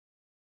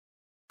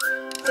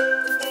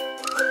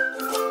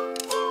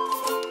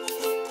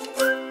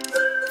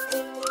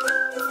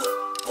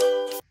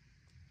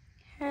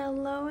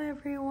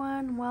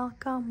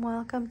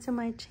welcome to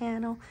my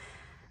channel.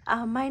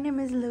 My name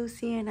is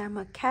Lucy and I'm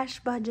a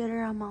cash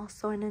budgeter. I'm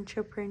also an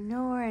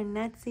entrepreneur and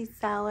Etsy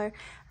seller.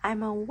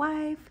 I'm a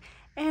wife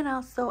and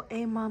also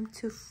a mom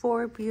to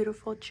 4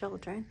 beautiful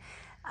children.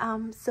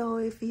 So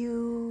if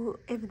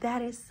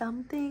that is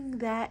something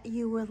that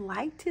you would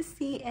like to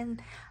see,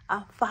 and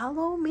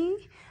follow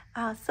me,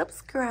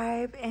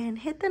 subscribe and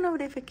hit the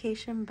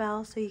notification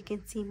bell so you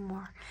can see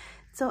more.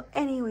 So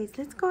anyways,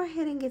 let's go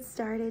ahead and get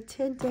started.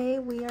 Today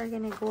we are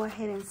gonna go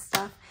ahead and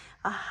stuff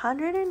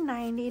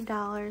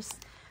 $190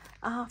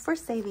 for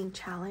saving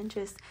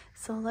challenges.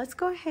 So let's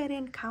go ahead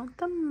and count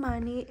the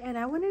money, and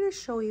I wanted to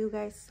show you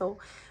guys. So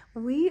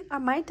we are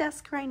my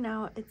desk right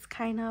now, it's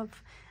kind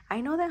of, I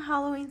know that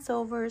Halloween's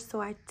over,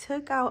 so I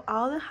took out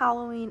all the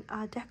Halloween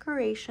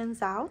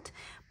decorations out,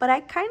 but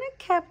I kind of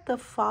kept the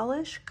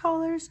fallish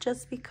colors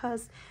just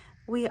because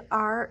we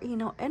are,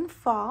 in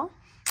fall.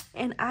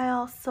 And I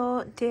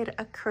also did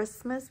a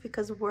Christmas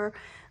because we're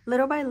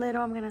little by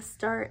little, I'm gonna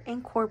start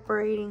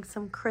incorporating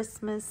some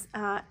Christmas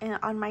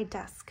on my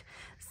desk.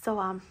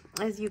 So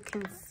as you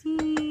can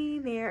see,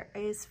 there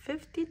is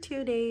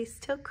 52 days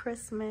till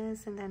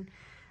Christmas, and then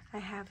I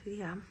have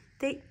the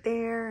date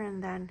there,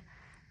 and then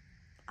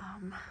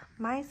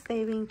my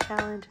saving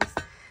challenges.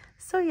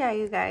 So yeah,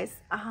 you guys,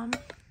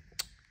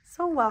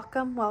 so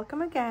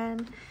welcome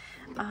again.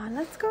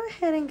 Let's go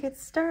ahead and get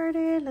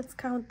started. Let's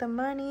count the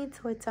money.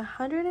 So it's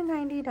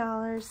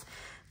 $190.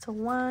 So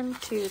 1,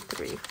 2,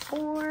 3,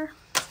 4.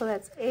 So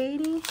that's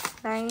 80,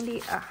 90,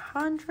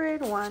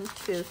 100. 1,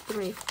 2,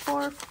 3,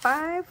 4,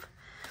 5,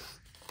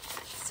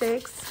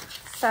 6,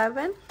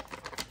 7.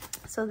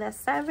 So that's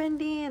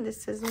 70, and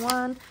this is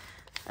 1.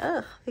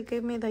 Oh, they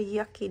gave me the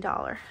yucky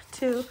dollar.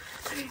 2,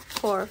 3,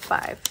 4,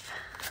 5,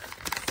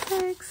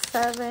 6,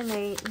 7,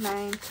 8,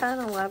 9, 10,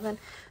 11,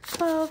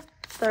 12,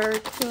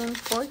 13,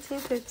 14,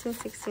 15,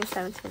 16,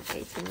 17,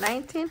 18,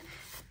 19,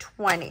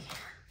 20.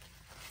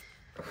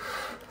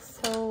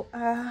 So,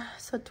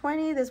 so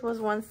 20, this was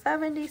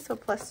 170, so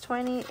plus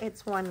 20,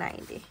 it's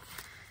 190.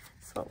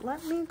 So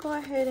let me go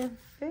ahead and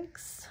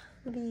fix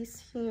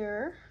these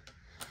here.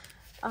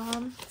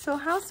 So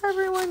how's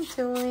everyone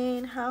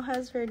doing? How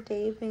has your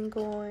day been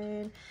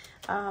going?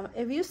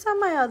 If you saw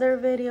my other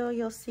video,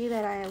 you'll see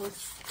that I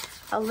was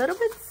a little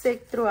bit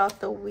sick throughout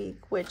the week,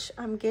 which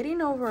I'm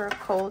getting over a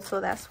cold,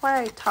 so that's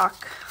why I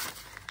talk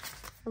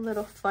a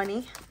little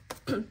funny.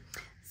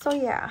 So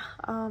yeah,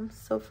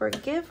 so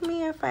forgive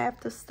me if I have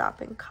to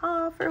stop and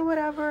cough or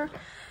whatever,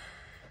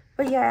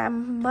 but yeah,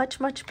 I'm much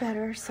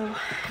better, so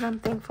and I'm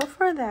thankful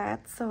for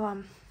that.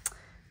 So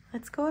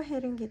let's go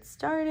ahead and get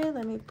started.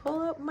 Let me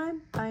pull up my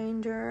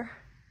binder.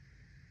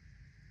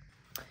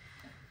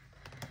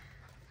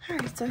 All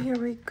right, so here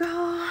we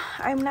go.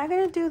 I'm not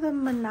gonna do the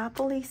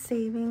Monopoly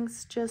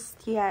savings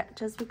just yet,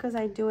 just because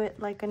I do it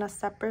like in a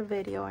separate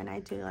video, and I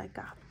do like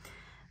a,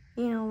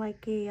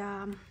 like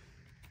a,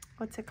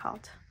 what's it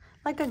called?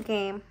 Like a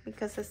game,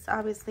 because it's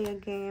obviously a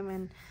game.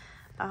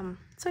 And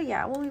so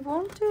yeah, well, we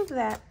won't do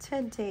that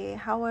today.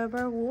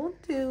 However, we'll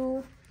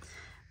do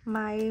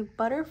my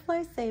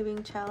butterfly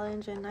saving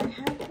challenge, and I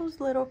have those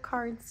little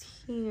cards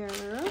here.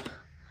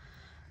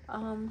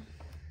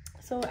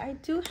 So I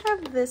do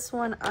have this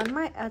one on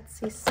my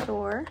Etsy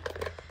store,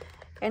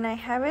 and I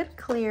have it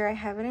clear, I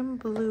have it in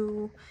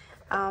blue.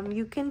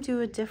 You can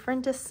do a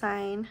different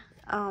design,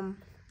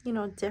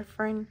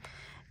 different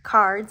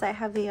cards. I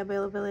have the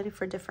availability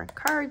for different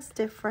cards,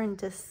 different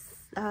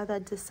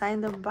the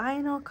design, the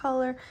vinyl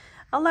color,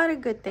 a lot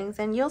of good things.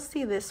 And you'll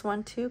see this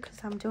one too, because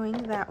I'm doing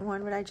that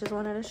one, but I just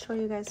wanted to show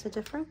you guys the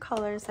different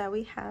colors that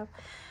we have.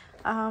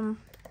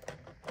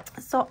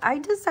 So I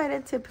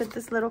decided to put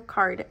this little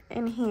card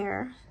in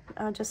here,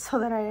 just so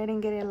that I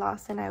didn't get it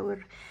lost, and I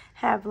would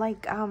have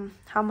like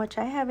how much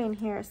I have in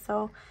here.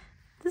 So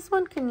this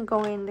one can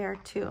go in there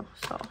too.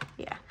 So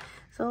yeah,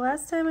 so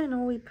last time I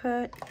know we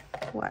put,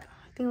 what,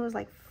 I think it was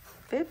like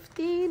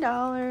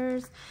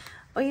 $50.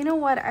 Oh, you know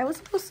what, I was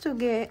supposed to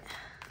get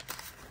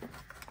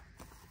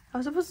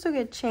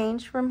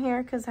change from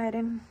here, because I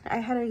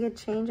had to get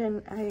change,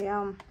 and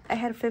I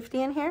had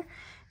 50 in here,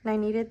 and I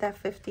needed that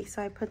 50,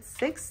 so I put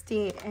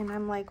 60, and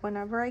I'm like,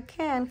 whenever I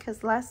can,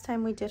 because last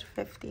time we did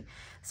 50.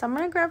 So I'm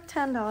gonna grab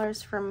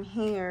 $10 from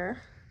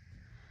here.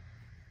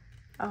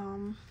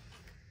 I'm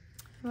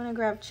gonna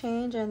grab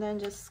change, and then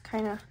just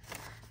kind of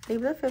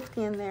leave the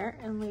 50 in there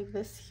and leave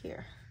this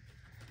here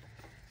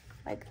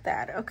like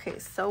that. Okay,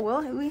 so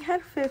we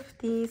had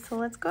 50, so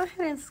let's go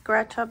ahead and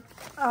scratch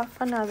off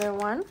another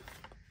one.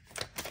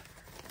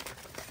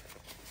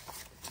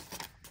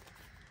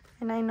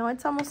 And I know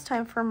it's almost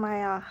time for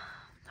my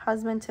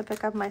husband to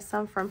pick up my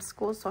son from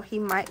school, so he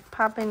might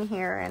pop in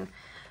here and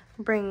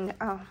bring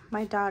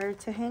my daughter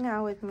to hang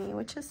out with me,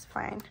 which is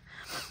fine.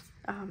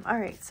 All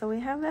right, so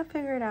we have that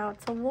figured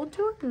out. So we'll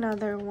do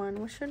another one.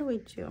 What should we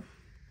do?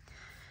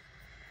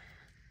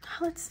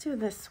 Let's do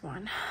this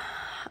one.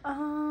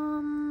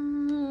 I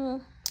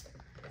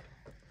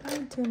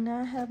do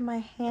not have my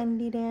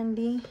handy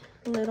dandy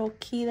little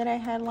key that I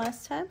had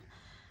last time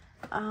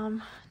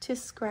to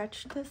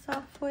scratch this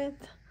off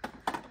with.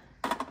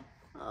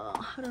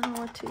 I don't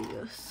know what to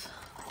use.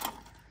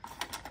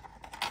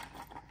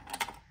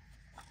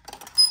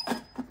 I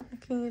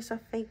can use a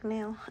fake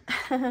nail.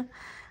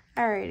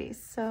 Alrighty,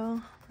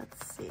 so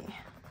let's see.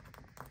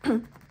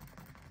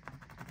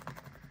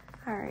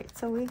 Alright,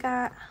 so we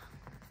got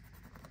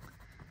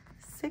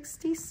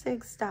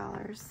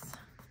 $66.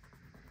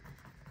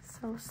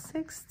 So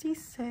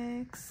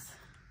 66.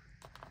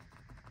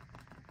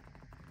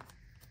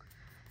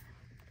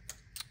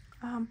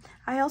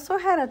 I also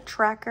had a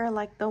tracker,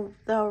 like the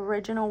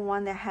original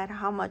one that had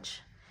how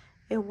much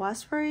it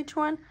was for each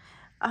one.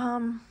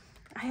 I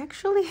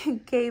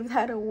actually gave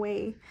that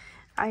away.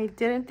 I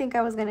didn't think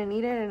I was gonna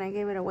need it, and I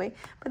gave it away,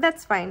 but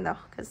that's fine though,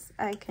 because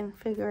I can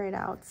figure it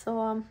out.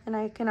 So and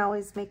I can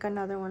always make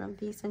another one of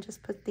these and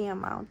just put the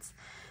amounts.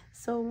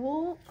 So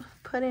we'll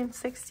put in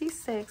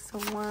 66. So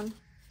 1,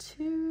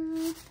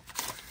 2,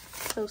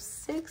 so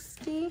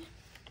 60,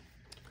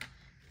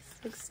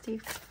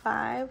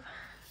 65,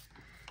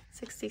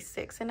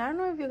 66. And I don't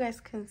know if you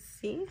guys can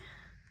see.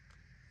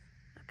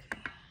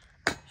 Okay,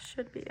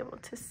 should be able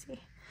to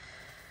see.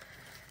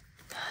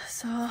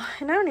 So,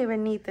 and I don't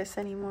even need this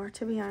anymore,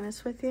 to be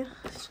honest with you.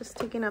 It's just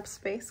taking up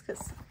space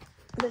because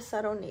this,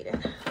 I don't need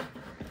it.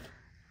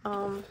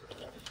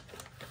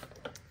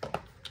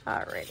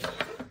 Alrighty.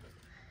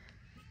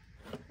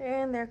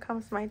 And there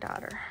comes my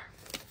daughter.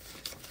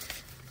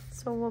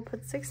 So we'll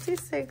put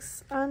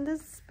 66 on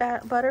this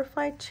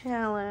butterfly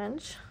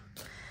challenge.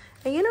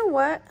 And you know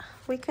what?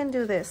 We can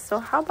do this. So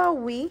how about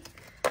we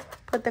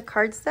put the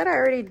cards that I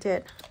already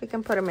did. We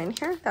can put them in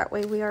here. That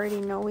way we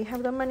already know we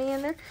have the money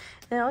in there.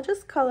 And I'll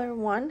just color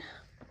one.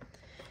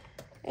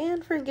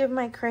 And forgive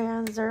my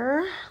crayons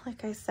there.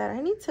 Like I said,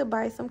 I need to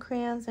buy some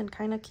crayons and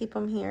kind of keep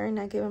them here and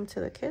not give them to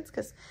the kids,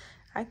 because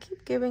I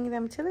keep giving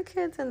them to the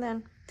kids and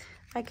then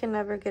I can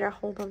never get a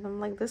hold of them.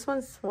 Like this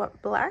one's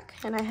black,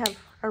 and I have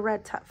a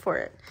red top for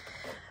it.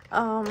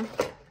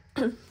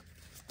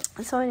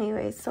 So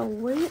anyway, so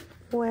we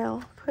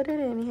will put it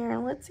in here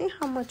and let's see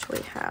how much we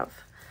have,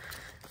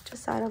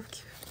 just out of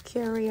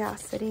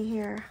curiosity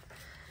here.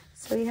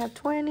 So you have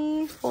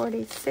 20,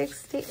 40,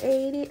 60,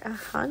 80,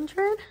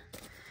 100.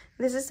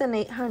 This is an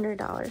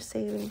 $800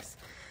 savings.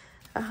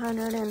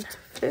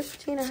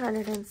 115,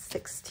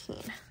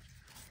 116.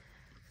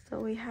 So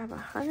we have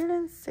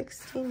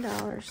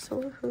 $116.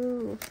 So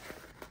woohoo.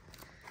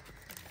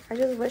 I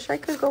just wish I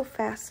could go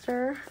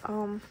faster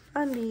on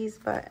these,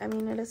 but I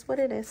mean, it is what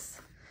it is.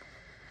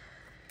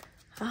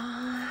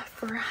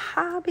 For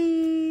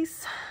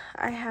hobbies,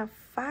 I have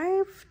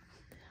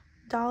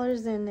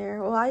 $5 in there.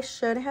 Well, I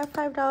should have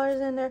 $5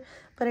 in there,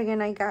 but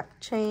again, I got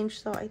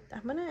change, so I'm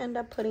gonna end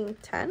up putting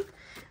 10.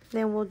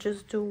 Then we'll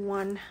just do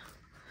one.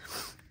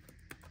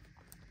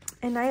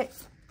 And yeah,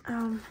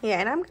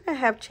 and I'm gonna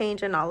have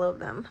change in all of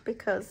them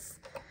because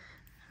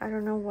I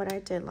don't know what I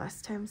did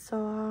last time.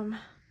 So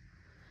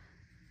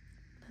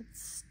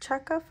let's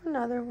check off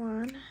another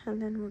one,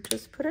 and then we'll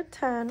just put a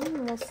 10,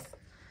 and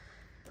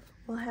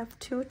we'll have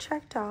 2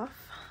 checked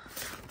off.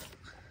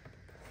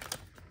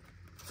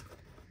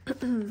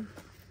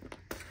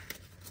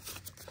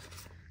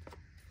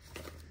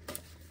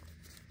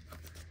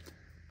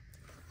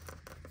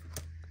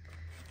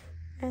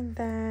 And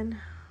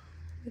then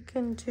we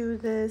can do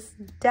this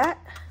debt.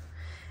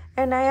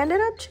 And I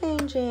ended up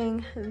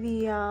changing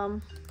the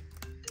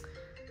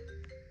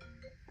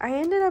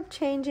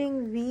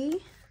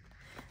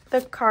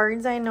the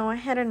cards. I know I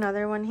had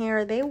another one here.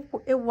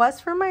 It was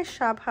for my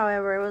shop,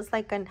 however, it was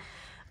like an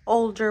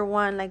older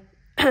one, like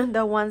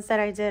the ones that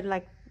I did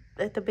like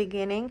at the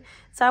beginning.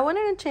 So I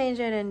wanted to change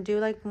it and do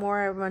like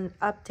more of an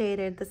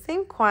updated, the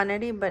same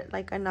quantity, but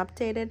like an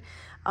updated.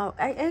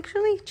 I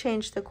actually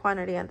changed the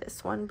quantity on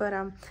this one, but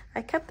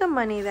I kept the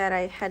money that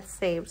I had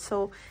saved.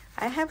 So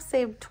I have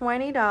saved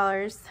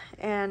 $20,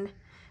 and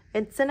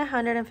it's in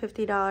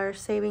 $150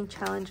 saving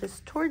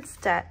challenges towards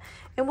debt.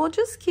 And we'll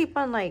just keep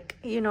on, like,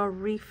 you know,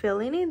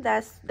 refilling it.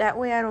 That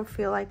way I don't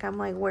feel like I'm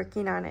like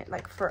working on it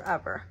like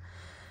forever.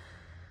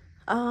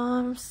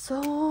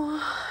 So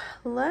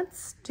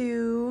let's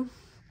do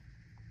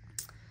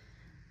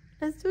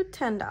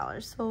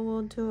 $10. So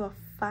we'll do a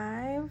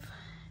 5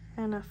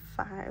 and a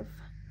 5.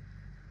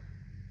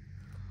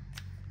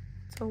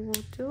 So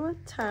we'll do a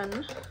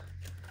 10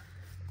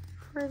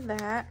 for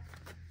that.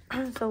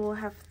 So we'll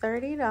have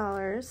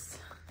 $30.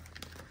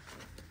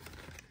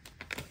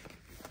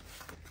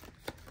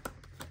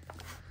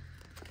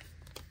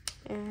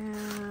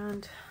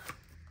 And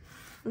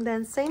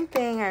then same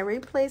thing, I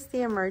replaced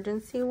the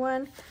emergency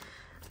one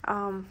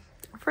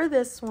for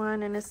this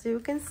one, and as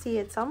you can see,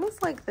 it's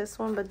almost like this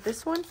one, but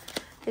this one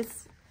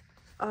is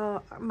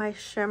my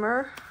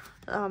shimmer,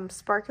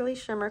 sparkly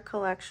shimmer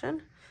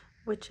collection,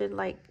 which is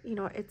like, you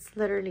know, it's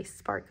literally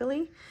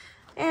sparkly.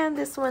 And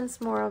this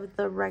one's more of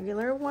the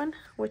regular one,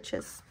 which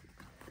is,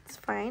 it's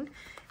fine.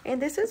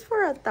 And this is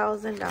for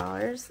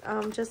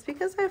 $1,000, just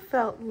because I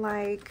felt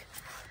like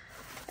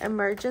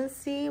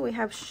emergency, we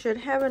should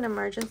have an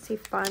emergency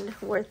fund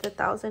worth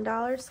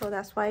 $1,000. So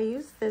that's why I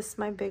use this,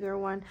 my bigger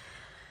one.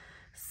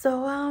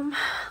 So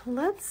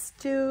let's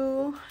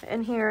do,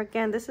 and here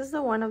again, this is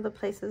the one of the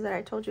places that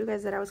I told you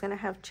guys that I was gonna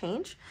have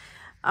change.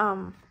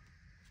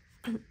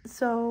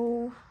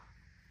 So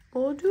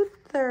we'll do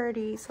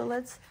 30. So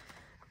let's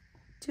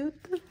do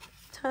the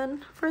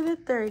 10 for the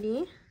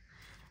 30,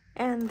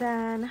 and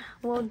then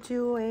we'll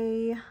do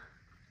a,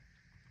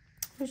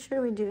 what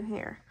should we do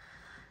here?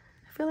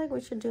 I feel like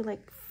we should do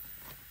like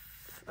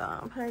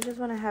but I just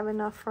want to have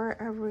enough for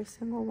every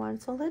single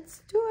one. So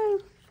let's do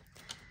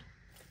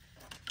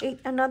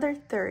another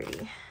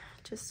 30,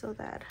 just so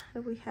that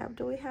do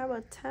we have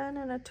a 10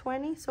 and a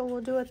 20? So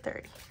we'll do a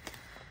 30.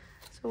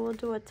 So we'll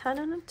do a 10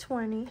 and a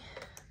 20.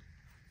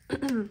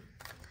 And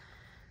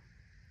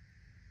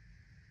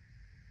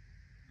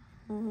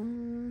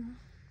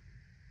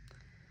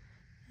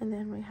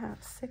then we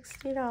have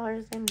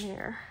 $60 in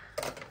there.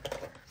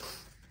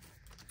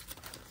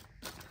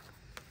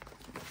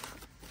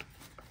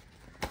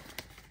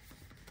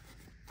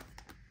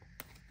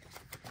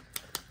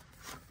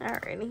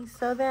 Alrighty,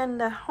 so then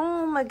the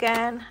home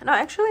again. No,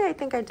 actually, I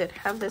think I did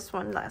have this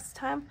one last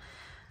time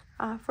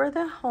for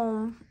the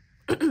home.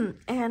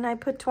 And I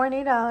put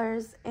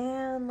 $20,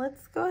 and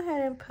let's go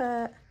ahead and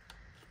put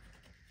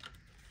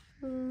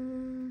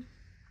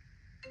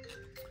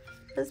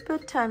let's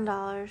put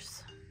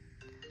 $10.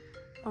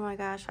 Oh my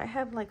gosh, I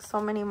have like so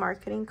many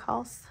marketing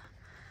calls.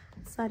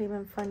 It's not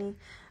even funny.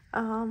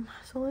 So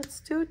let's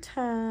do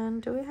 10.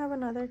 Do we have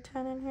another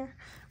 10 in here?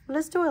 Well,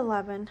 let's do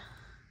 11.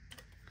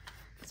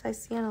 So I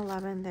see an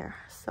 11 there.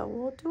 So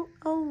we'll do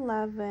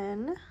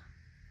 11.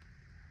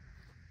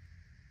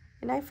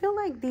 And I feel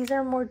like these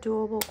are more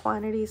doable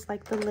quantities,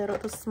 like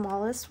the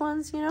smallest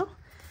ones, you know?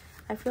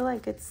 I feel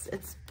like it's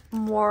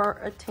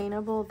more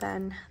attainable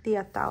than the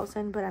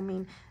 1,000, but I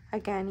mean,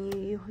 again,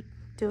 you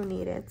do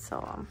need it.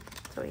 So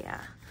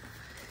yeah.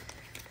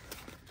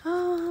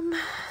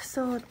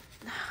 So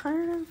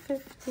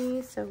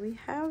 150, so we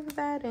have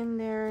that in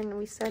there, and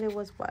we said it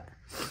was what?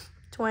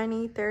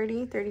 20,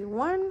 30,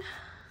 31.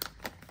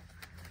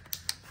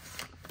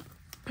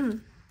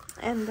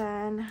 And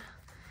then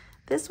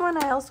this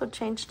one, I also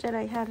changed it.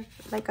 I had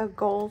like a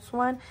goals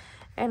one,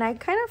 and I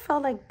kind of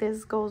felt like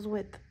this goes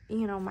with,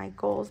 you know, my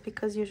goals,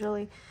 because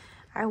usually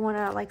I want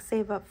to like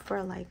save up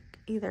for like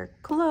either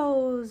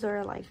clothes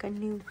or like a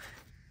new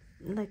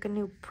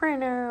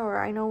printer,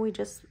 or I know we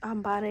just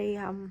bought a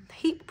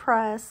heat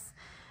press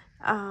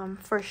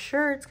for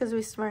shirts,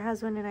 because my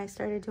husband and I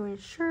started doing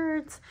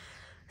shirts.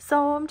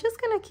 So I'm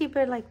just gonna keep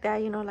it like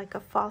that, you know, like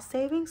a fall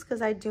savings,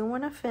 because I do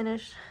want to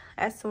finish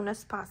as soon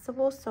as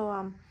possible.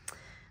 So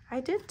I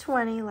did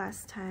 20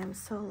 last time,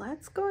 so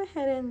let's go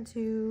ahead and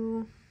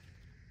do,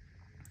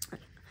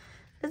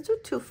 let's do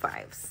 2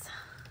 5s,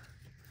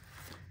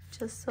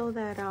 just so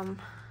that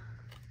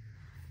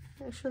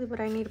actually,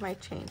 but I need my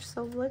change.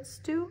 So let's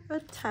do a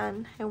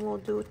 10, and we'll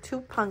do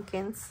 2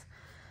 pumpkins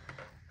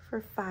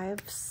for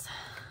 5s.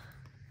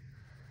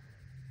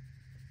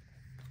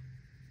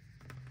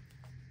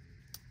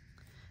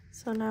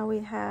 So now we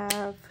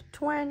have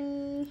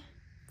 20,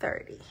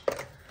 30.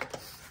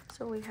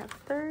 So we have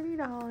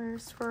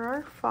 $30 for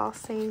our fall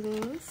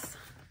savings.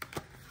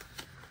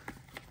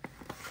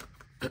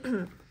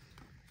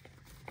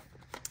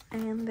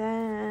 And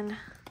then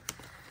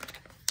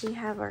we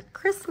have our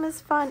Christmas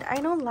fund. I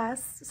know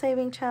last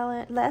saving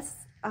challenge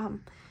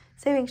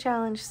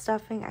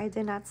stuffing, I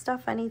did not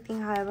stuff anything.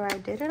 However, I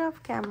did it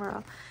off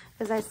camera,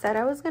 because I said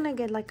I was gonna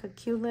get like a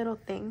cute little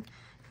thing,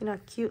 you know, a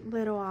cute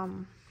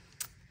little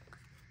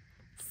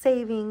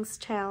savings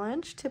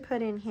challenge to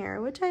put in here,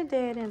 which I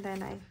did. And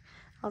then I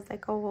was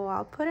like, oh well,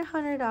 I'll put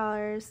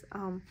 $100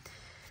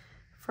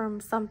 from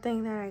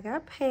something that I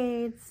got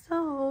paid.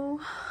 So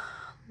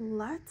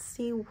let's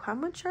see, how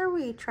much are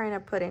we trying to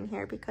put in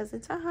here, because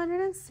it's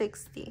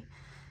 160,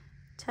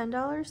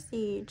 $10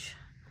 each.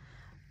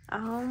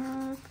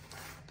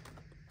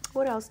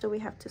 What else do we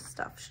have to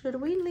stuff? Should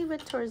we leave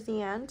it towards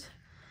the end,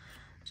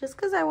 just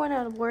because I want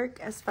to work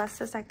as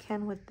fast as I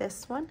can with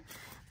this one?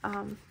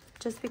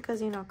 Just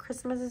because, you know,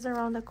 Christmas is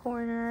around the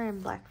corner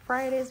and Black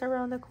Friday is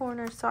around the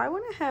corner, so I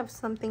want to have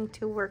something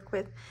to work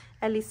with,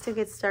 at least to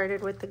get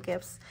started with the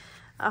gifts.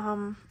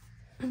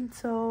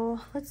 So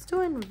let's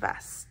do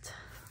invest.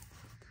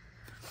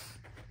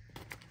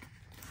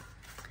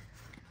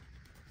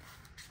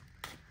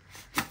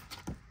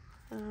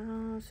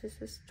 So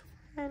this is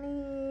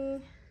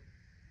 20.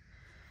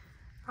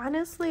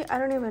 Honestly, I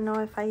don't even know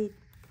if I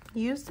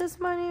used this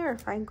money or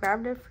if I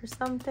grabbed it for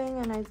something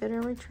and I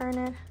didn't return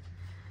it.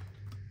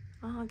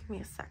 Oh, give me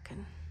a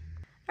second.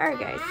 All right,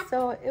 guys,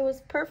 so it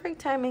was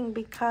perfect timing,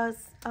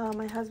 because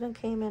my husband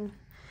came and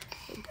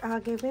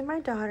gave me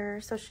my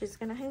daughter, so she's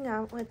gonna hang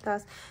out with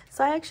us.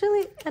 So I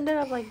actually ended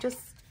up like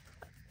just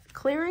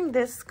clearing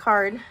this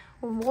card.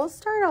 We'll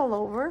start all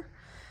over.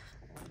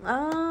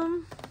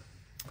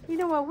 You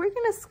know what, we're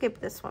gonna skip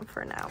this one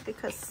for now,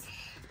 because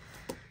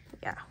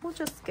yeah, we'll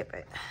just skip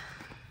it.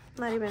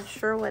 I'm not even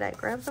sure what I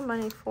grabbed the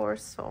money for,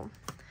 so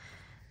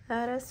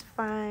that is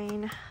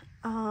fine.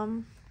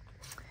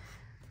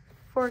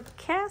 For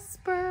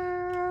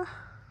Casper,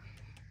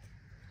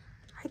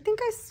 I think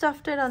I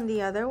stuffed it on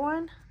the other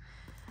one.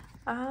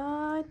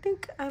 I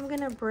think I'm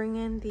gonna bring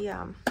in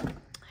the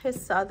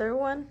his other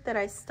one that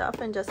I stuff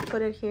and just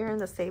put it here in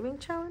the saving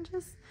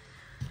challenges,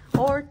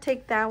 or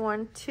take that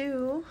one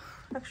too.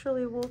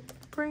 Actually, we'll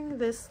bring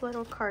this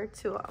little card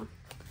to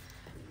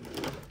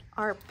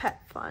our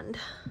pet fund.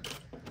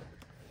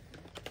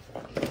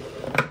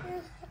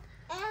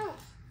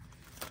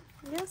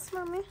 Yes,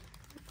 mommy.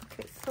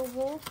 Okay,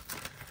 so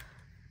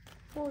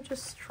we'll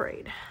just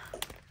trade.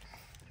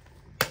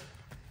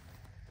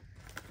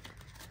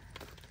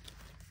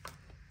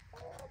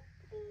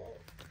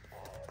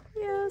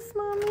 Yes,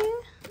 mommy.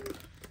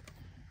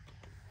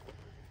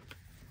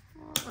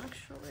 Well,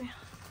 actually,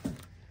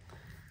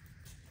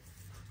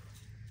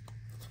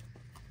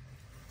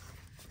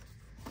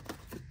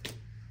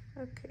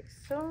 okay,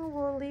 so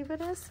we'll leave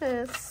it as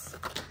this.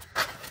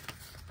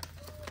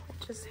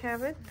 Just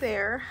have it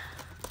there.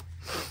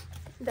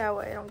 That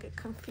way I don't get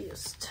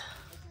confused.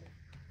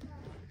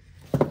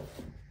 All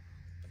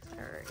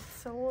right,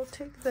 so we'll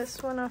take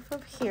this one off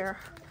of here.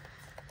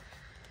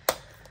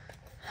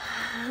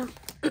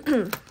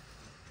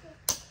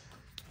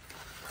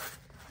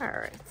 All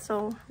right,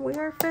 so we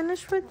are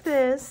finished with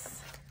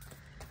this.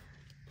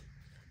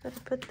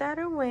 Gotta put that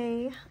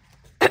away.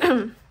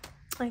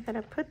 I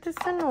gotta put this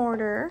in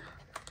order.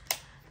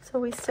 So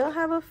we still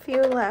have a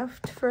few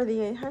left for the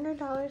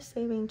 $800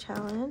 saving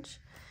challenge.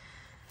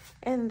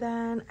 And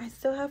then I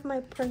still have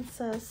my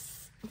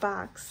princess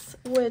box,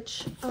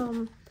 which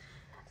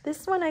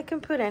this one I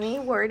can put any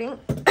wording.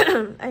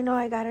 I know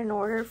I got an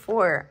order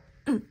for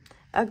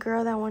a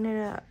girl that wanted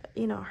a,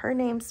 you know, her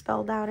name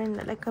spelled out in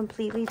a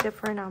completely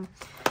different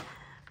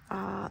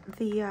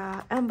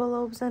the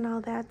envelopes and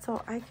all that,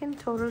 so I can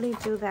totally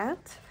do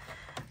that.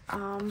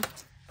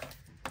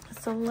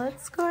 So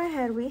let's go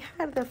ahead. We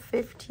had the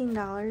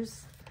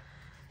 $15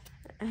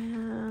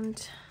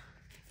 and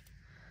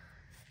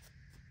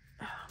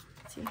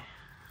let's see,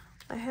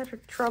 I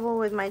had trouble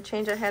with my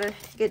change. I had to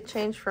get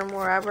change from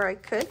wherever I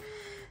could,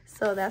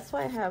 so that's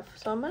why I have,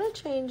 so I'm gonna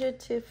change it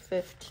to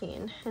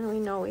 15, and we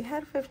know we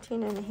had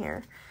 15 in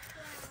here.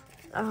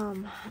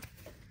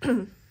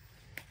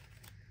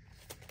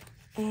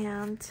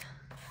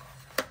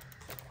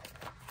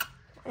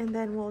 And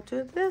then we'll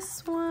do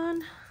this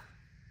one.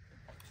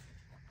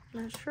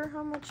 Not sure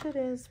how much it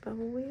is, but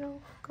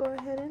we'll go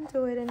ahead and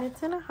do it. And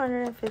it's in a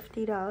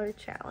 $150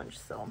 challenge,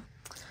 so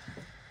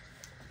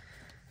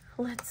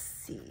let's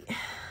see.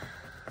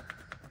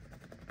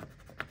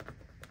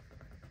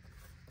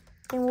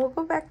 And we'll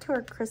go back to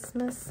our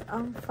Christmas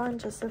fund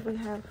just if we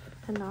have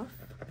enough.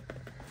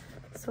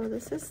 So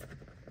this is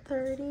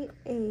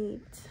 38.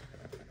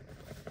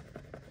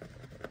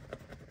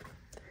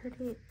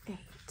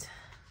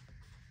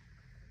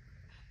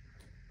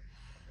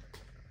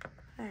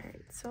 All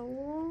right, so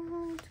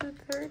we'll do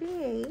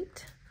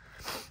 38.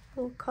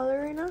 We'll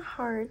color in a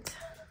heart.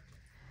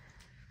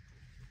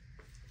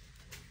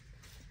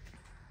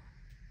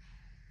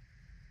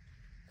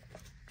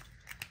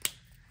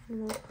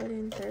 And we'll put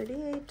in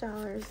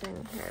 $38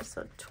 in here,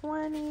 so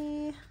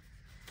 20.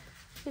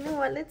 You know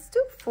what, let's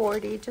do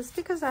 40, just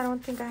because I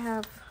don't think I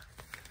have,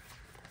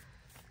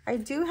 I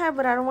do have,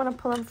 but I don't want to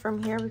pull them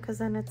from here because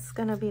then it's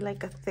gonna be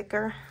like a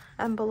thicker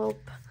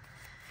envelope.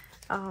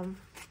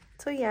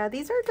 So yeah,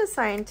 these are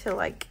designed to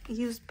like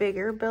use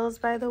bigger bills,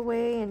 by the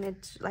way, and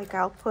it's like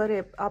I'll put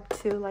it up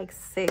to like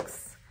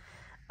 6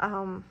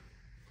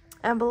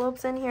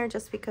 envelopes in here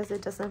just because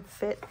it doesn't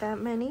fit that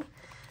many.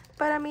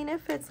 But I mean, it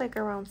fits like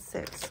around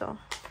 6, so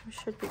it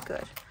should be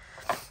good.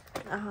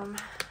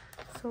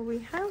 So we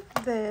have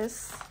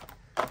this,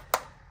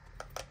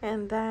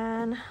 and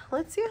then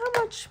let's see how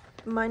much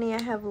money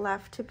I have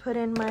left to put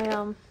in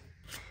my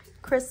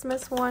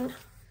Christmas one.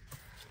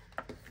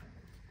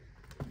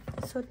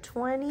 So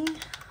 20,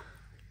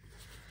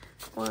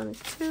 1,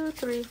 2,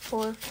 3,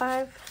 4,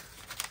 5,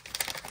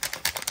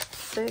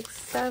 6,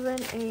 7,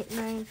 8,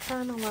 9,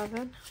 10,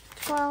 11,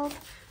 12,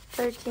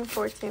 13,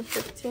 14,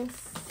 15,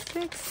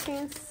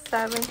 16,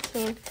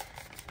 17,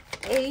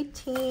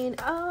 18.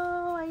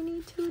 Oh, I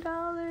need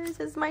 $2.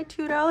 Is my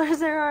 $2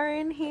 that are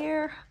in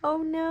here? Oh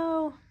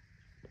no.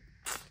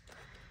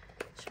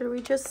 Should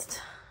we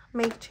just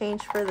make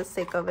change for the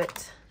sake of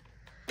it?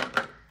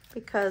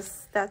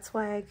 Because that's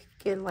why I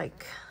get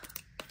like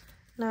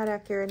not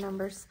accurate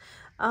numbers.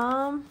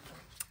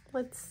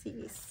 Let's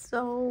see.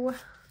 So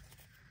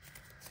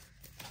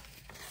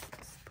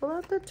let's pull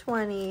out the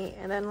 20,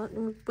 and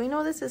then we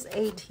know this is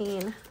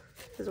 18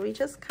 because we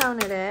just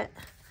counted it.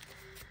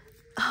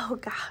 Oh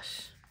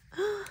gosh.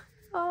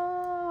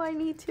 Oh, I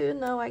need to.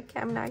 No,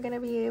 I'm not gonna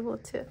be able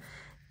to.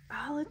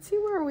 Let's see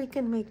where we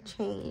can make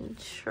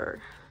change. Sure.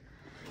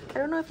 I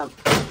don't know if I'm.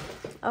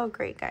 Oh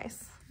great,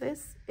 guys,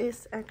 this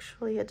is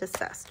actually a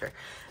disaster.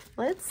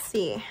 Let's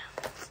see.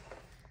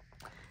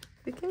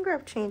 We can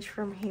grab change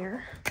from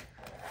here.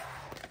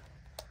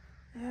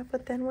 Yeah,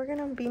 but then we're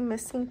gonna be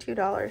missing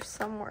 $2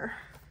 somewhere.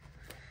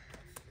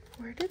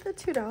 Where did the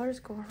 $2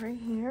 go? Right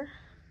here.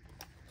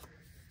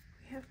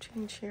 We have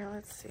change here.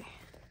 Let's see.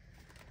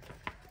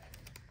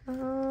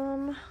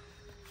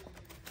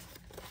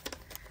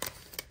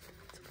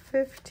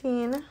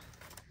 15.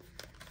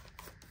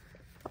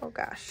 Oh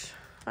gosh,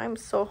 I'm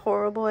so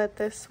horrible at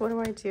this. What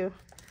do I do?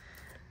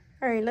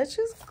 All right, let's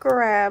just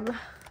grab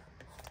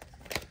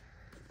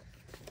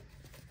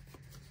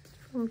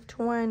from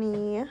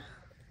 20.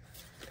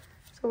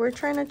 So we're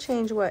trying to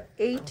change what?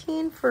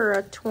 18 for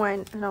a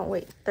 20. No,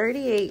 wait,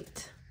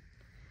 38.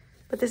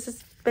 But this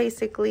is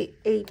basically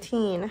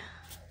 18.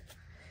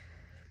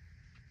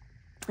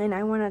 And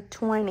I want a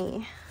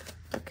 20.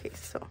 Okay,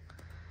 so,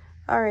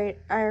 all right,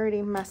 I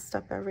already messed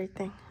up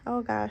everything.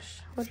 Oh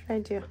gosh, what did I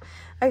do?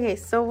 Okay,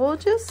 so we'll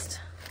just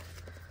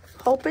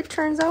hope it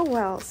turns out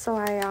well. So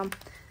I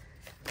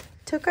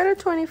took out a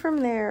 20 from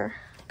there,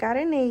 got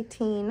an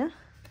 18.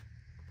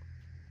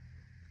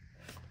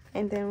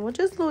 And then we'll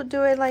just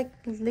do it like,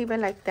 leave it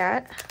like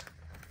that.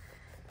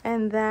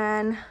 And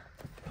then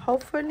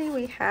hopefully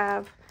we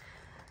have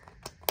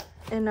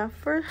enough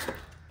for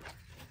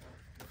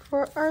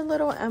our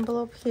little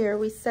envelope here.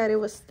 We said it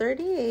was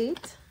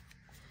 38.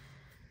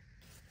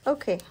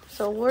 Okay,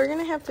 so we're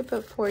gonna have to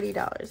put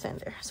 $40 in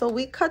there. So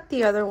we cut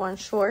the other one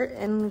short,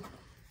 and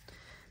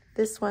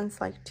this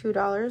one's like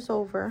 $2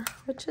 over,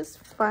 which is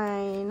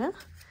fine.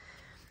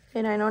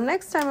 And I know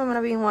next time I'm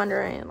gonna be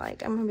wondering,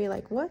 like, I'm gonna be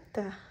like, what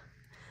the?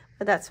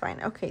 But that's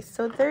fine. Okay,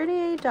 so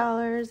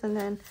 $38, and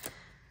then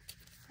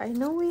I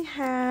know we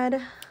had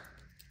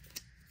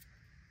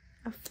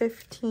a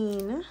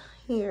 15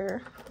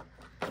 here.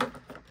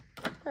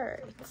 All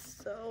right,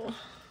 so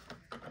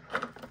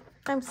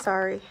I'm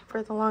sorry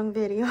for the long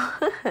video.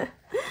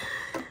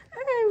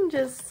 I'm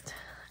just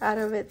out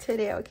of it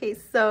today. Okay,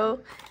 so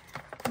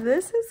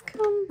this is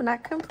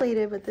not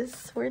completed, but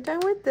we're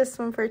done with this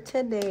one for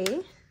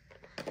today.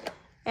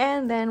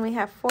 And then we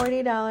have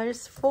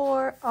 $40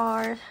 for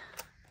our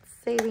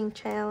saving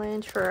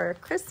challenge, for our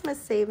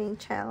Christmas saving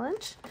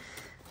challenge,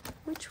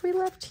 which we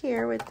left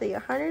here with the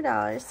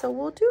 $100. So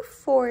we'll do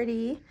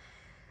 40,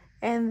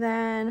 and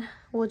then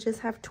we'll just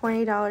have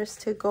 $20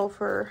 to go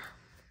for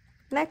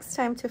next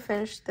time to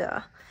finish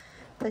the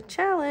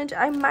challenge.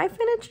 I might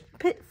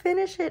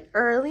finish it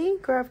early,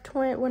 grab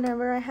 20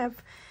 whenever I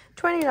have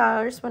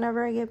 $20,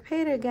 whenever I get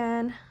paid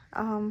again,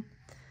 and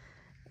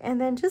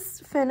then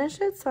just finish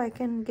it so I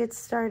can get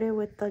started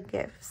with the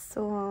gifts.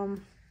 So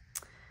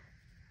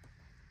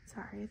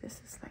sorry,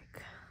 this is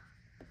like,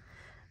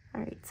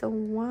 all right, so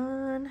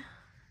 1,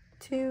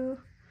 2,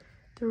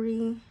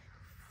 3,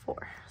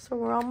 4. So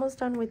we're almost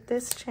done with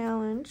this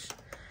challenge.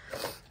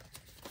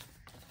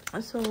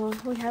 So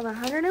we have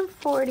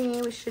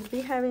 140. We should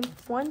be having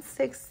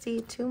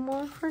 160. 2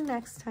 more for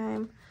next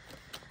time.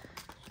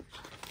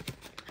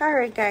 All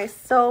right, guys,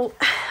 so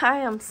I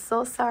am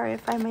so sorry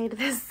if I made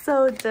this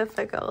so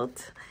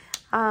difficult.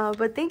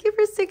 But thank you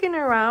for sticking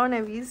around.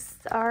 If you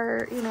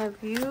are,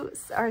 if you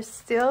are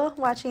still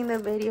watching the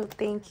video,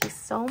 thank you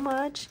so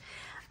much.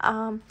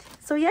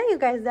 So yeah, you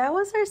guys, that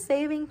was our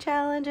saving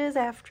challenges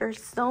after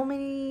so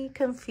many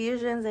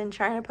confusions and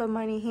trying to put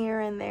money here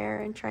and there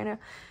and trying to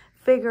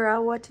figure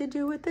out what to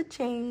do with the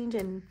change,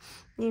 and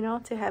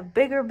to have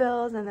bigger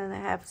bills and then I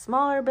have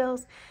smaller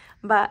bills.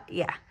 But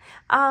yeah,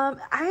 I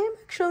am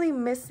actually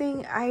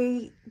missing,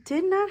 I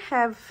did not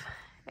have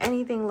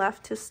anything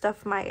left to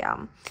stuff my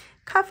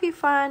coffee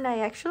fund. I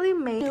actually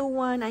made a new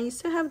one. I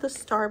used to have the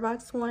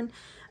Starbucks one,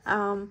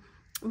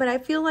 but I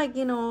feel like,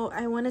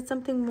 I wanted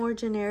something more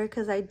generic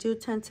because I do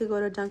tend to go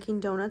to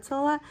Dunkin' Donuts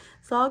a lot.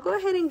 So I'll go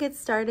ahead and get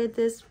started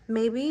this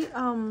maybe,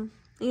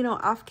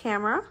 off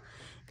camera,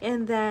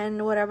 and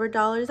then whatever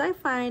dollars I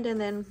find, and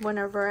then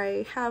whenever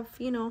I have,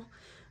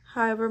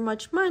 however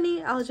much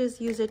money, I'll just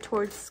use it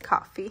towards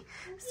coffee.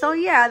 So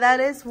yeah,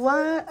 that is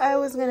what I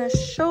was gonna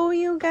show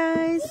you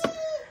guys.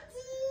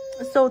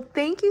 So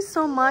thank you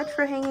so much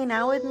for hanging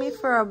out with me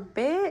for a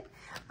bit.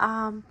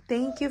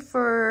 Thank you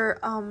for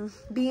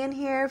being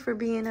here, for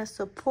being a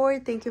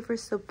support. Thank you for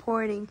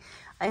supporting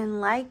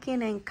and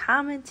liking and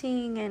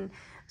commenting and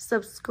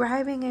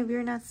subscribing if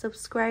you're not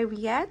subscribed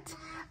yet.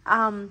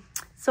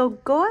 So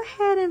go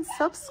ahead and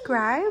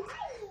subscribe,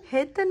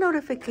 hit the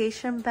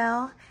notification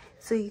bell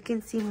so you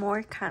can see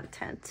more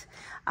content.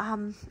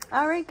 All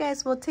right,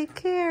 guys, well, take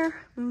care.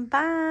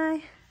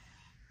 Bye.